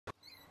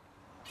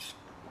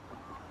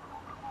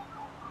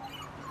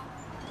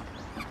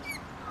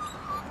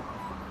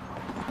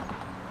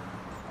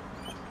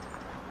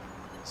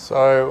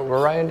So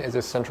Reno is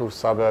a central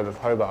suburb of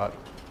Hobart.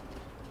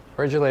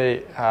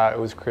 Originally, it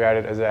was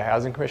created as a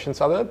housing commission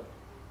suburb.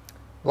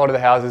 A lot of the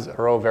houses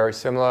are all very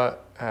similar,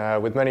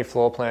 with many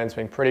floor plans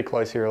being pretty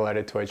closely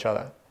related to each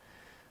other.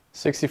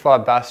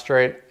 65 Bass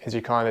Street is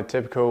your kind of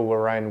typical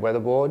Reno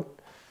weatherboard.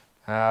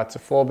 It's a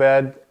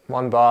 4-bed,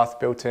 1-bath,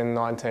 built in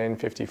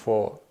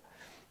 1954.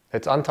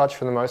 It's untouched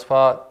for the most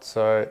part,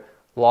 so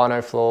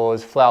lino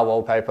floors, flower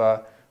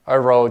wallpaper,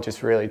 overall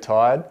just really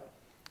tired.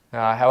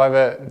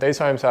 However, these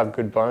homes have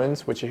good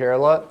bones, which you hear a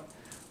lot,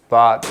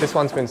 but this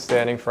one's been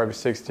standing for over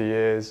 60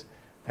 years,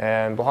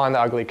 and behind the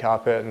ugly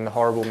carpet and the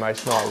horrible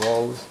masonite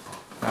walls,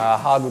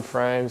 hardwood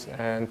frames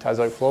and Tas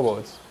oak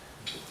floorboards.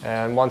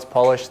 And once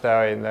polished,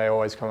 they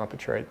always come up a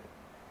treat.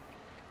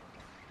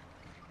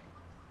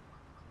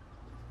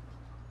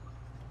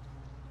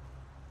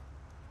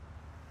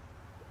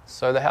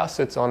 So the house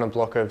sits on a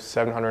block of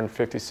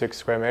 756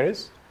 square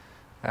metres.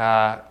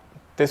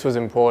 This was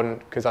important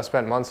because I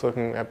spent months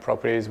looking at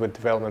properties with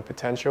development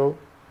potential.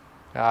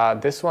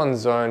 This one's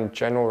zoned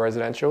general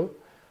residential,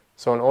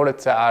 so in order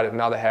to add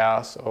another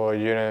house or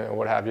unit or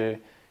what have you,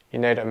 you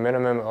need a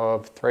minimum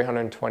of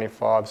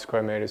 325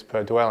 square metres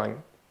per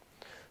dwelling.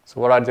 So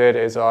what I did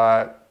is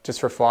I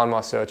just refined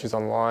my searches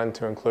online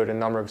to include a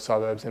number of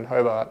suburbs in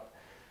Hobart,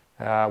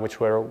 which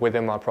were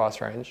within my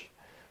price range.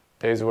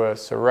 These were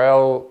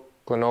Sorell,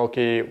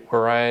 Glenorchy,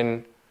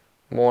 Warrane,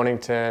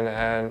 Mornington,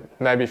 and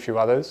maybe a few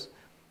others.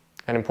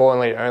 And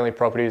importantly, only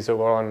properties that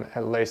were on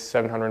at least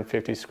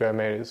 750 square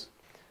metres.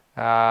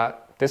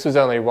 This was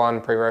only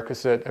one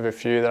prerequisite of a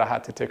few that I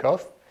had to tick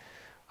off.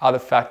 Other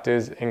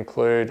factors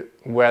include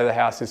where the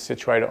house is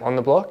situated on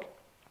the block,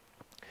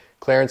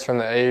 clearance from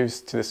the eaves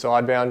to the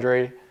side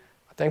boundary.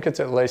 I think it's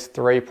at least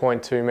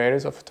 3.2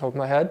 metres off the top of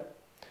my head,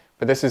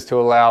 but this is to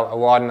allow a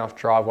wide enough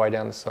driveway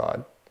down the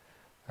side.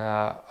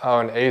 I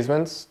own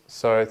easements,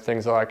 so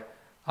things like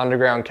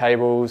underground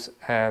cables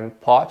and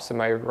pipes that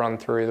may run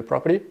through the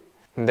property.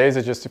 And these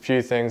are just a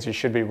few things you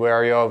should be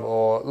wary of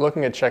or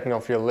looking at checking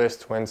off your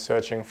list when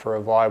searching for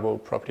a viable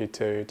property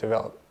to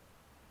develop.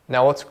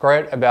 Now, what's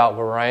great about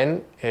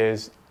Warrane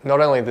is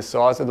not only the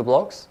size of the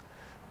blocks,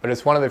 but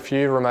it's one of the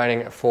few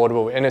remaining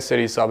affordable inner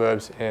city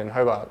suburbs in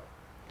Hobart.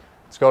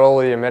 It's got all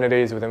the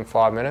amenities within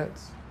 5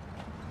 minutes.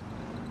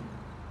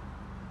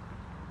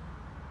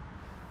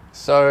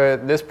 So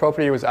this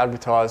property was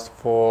advertised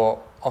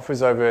for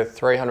offers over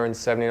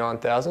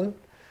 379,000.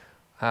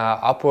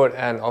 I put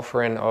an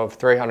offer in of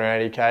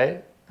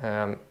 380k,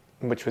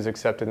 which was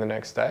accepted the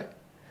next day.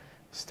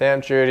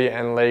 Stamp duty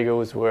and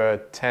legals were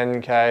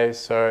 10k,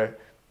 so it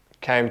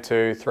came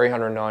to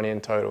 390 in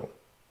total.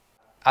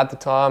 At the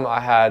time, I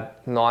had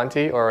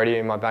 90 already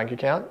in my bank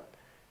account,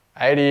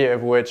 80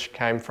 of which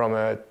came from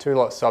a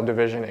 2-lot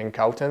subdivision in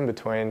Carlton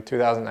between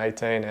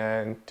 2018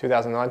 and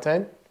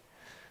 2019.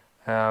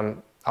 I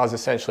was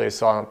essentially a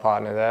silent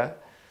partner there.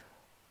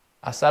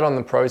 I sat on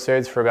the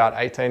proceeds for about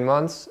 18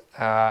 months,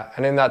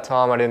 and in that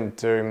time I didn't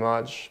do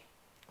much.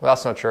 Well,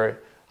 that's not true.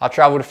 I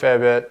travelled a fair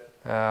bit,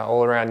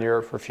 all around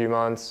Europe for a few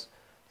months,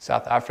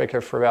 South Africa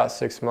for about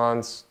 6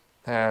 months,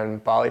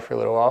 and Bali for a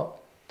little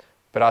while.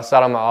 But I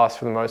sat on my ass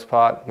for the most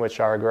part, which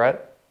I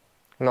regret.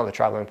 Not the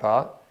travelling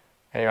part.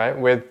 Anyway,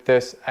 with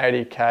this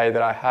 80k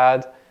that I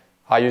had,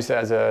 I used it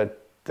as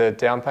the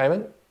down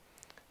payment.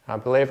 I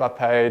believe I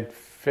paid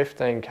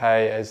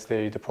 15k as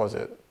the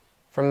deposit.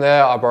 From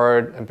there, I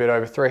borrowed a bit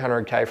over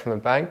 300k from the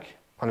bank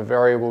on a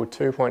variable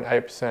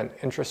 2.8%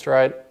 interest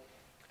rate,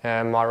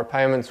 and my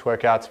repayments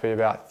work out to be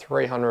about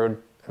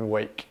 300 a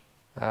week.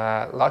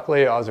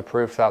 Luckily, I was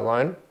approved for that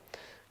loan,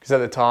 because at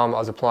the time I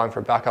was applying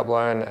for a backup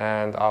loan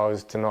and I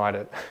was denied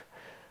it.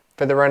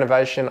 For the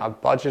renovation, I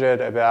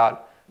budgeted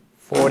about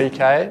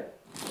 40k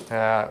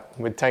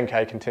with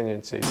 10k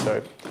contingency,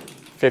 so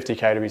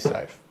 50k to be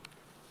safe.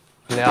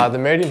 Now, the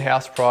median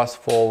house price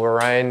for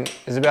Warrane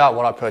is about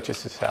what I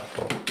purchased this house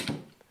for.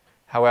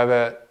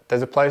 However,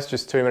 there's a place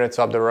just 2 minutes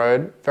up the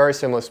road, very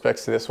similar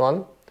specs to this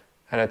one,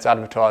 and it's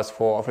advertised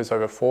for offers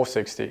over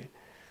 460.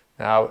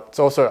 Now, it's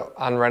also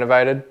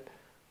unrenovated,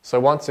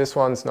 so once this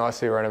one's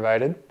nicely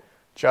renovated,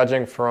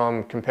 judging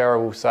from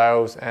comparable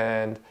sales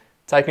and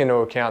taking into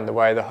account the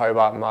way the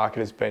Hobart market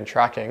has been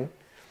tracking,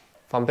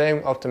 if I'm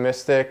being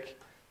optimistic,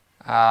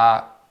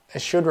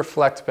 it should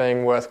reflect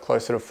being worth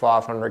closer to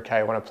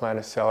 500k when I plan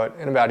to sell it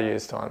in about a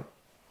year's time.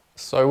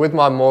 So with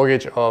my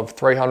mortgage of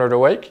 300 a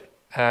week,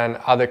 and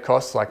other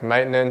costs like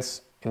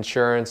maintenance,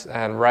 insurance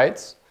and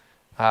rates,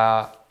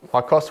 my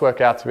costs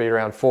work out to be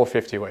around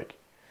 450 a week.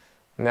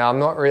 Now, I'm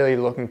not really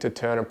looking to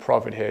turn a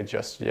profit here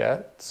just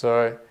yet,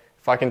 so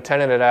if I can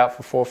tenant it out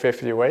for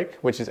 450 a week,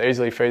 which is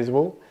easily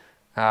feasible,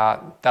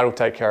 that'll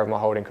take care of my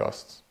holding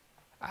costs.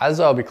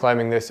 As I'll be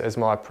claiming this as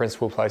my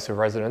principal place of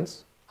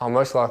residence, I'll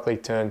most likely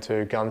turn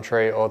to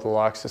Gumtree or the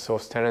likes to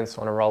source tenants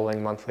on a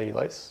rolling monthly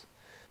lease.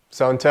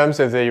 So in terms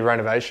of the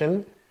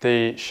renovation,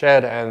 the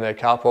shed and the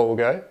carport will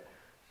go.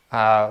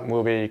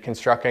 We'll be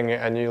constructing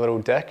a new little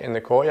deck in the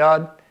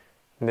courtyard.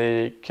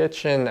 The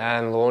kitchen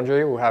and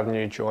laundry will have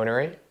new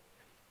joinery,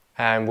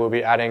 and we'll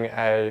be adding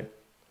a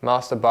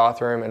master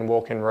bathroom and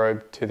walk-in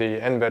robe to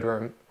the end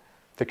bedroom.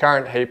 The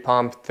current heat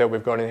pump that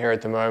we've got in here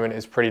at the moment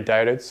is pretty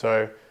dated,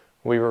 so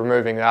we're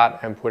removing that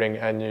and putting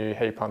a new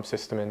heat pump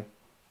system in.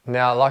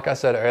 Now, like I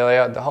said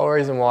earlier, the whole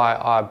reason why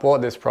I bought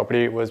this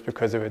property was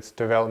because of its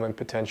development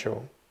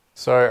potential.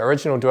 So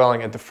original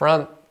dwelling at the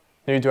front,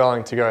 new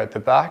dwelling to go at the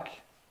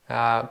back.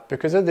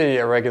 Because of the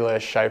irregular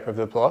shape of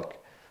the block,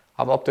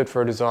 I've opted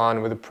for a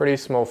design with a pretty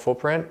small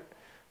footprint.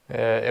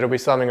 It'll be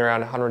something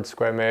around 100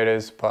 square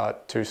meters,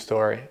 but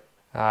 2-story.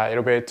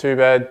 It'll be a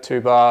 2-bed,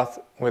 2-bath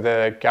with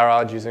a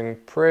garage using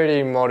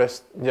pretty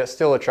modest yet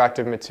still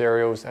attractive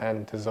materials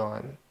and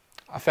design.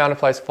 I found a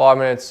place 5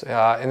 minutes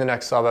in the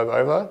next suburb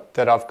over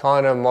that I've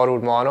kind of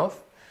modelled mine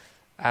off,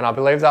 and I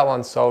believe that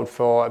one sold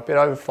for a bit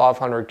over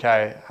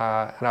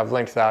 500k, and I've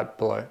linked that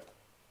below.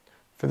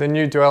 For the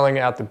new dwelling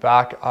out the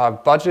back,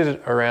 I've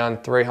budgeted around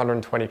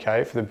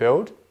 320k for the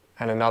build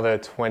and another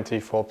 20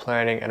 for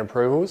planning and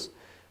approvals,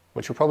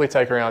 which will probably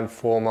take around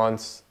 4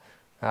 months,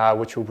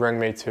 which will bring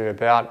me to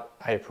about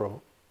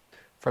April.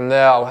 From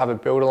there, I'll have a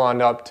builder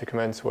lined up to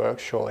commence work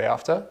shortly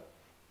after,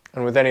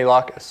 and with any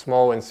luck, a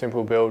small and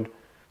simple build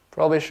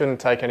probably shouldn't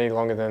take any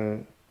longer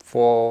than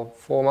four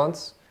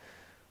months.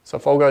 So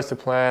if all goes to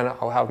plan,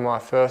 I'll have my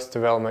first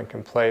development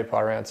complete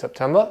by around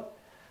September,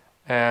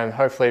 and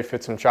hopefully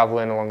fit some travel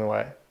in along the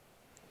way.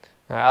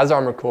 Now, as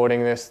I'm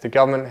recording this, the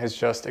government has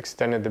just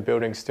extended the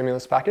building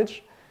stimulus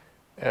package.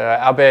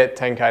 Albeit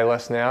 10k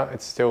less now,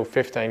 it's still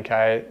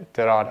 15k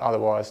that I'd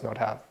otherwise not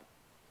have.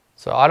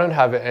 So I don't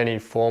have any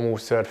formal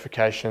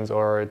certifications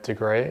or a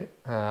degree.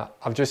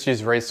 I've just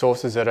used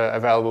resources that are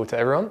available to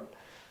everyone.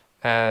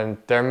 And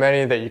there are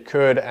many that you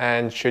could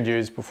and should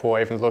use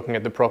before even looking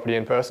at the property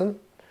in person.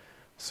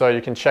 So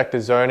you can check the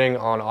zoning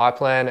on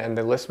iPlan and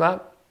the list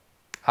map.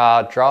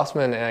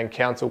 Draftsmen and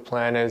council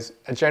planners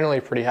are generally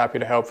pretty happy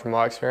to help from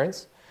my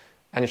experience.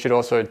 And you should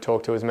also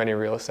talk to as many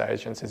real estate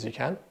agents as you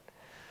can.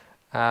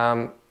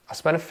 I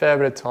spent a fair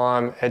bit of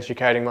time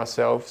educating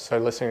myself, so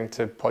listening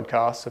to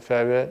podcasts a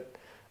fair bit,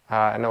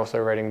 and also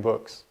reading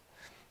books.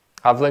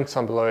 I've linked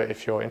some below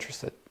if you're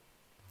interested.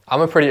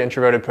 I'm a pretty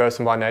introverted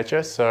person by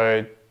nature,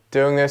 so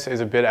doing this is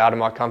a bit out of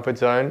my comfort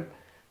zone.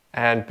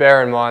 And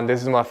bear in mind,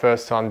 this is my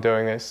first time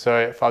doing this, so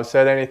if I've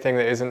said anything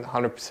that isn't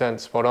 100%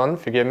 spot on,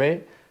 forgive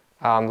me.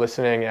 I'm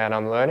listening and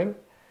I'm learning.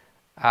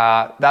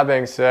 That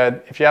being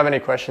said, if you have any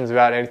questions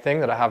about anything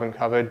that I haven't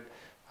covered,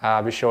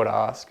 be sure to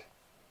ask.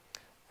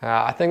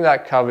 I think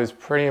that covers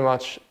pretty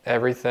much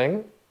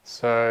everything,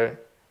 so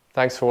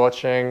thanks for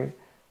watching.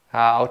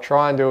 I'll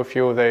try and do a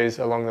few of these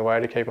along the way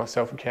to keep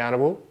myself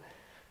accountable.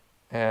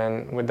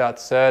 And with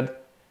that said,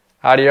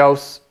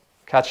 adios,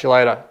 catch you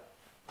later.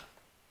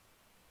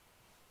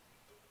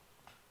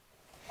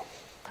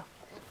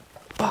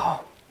 Boom.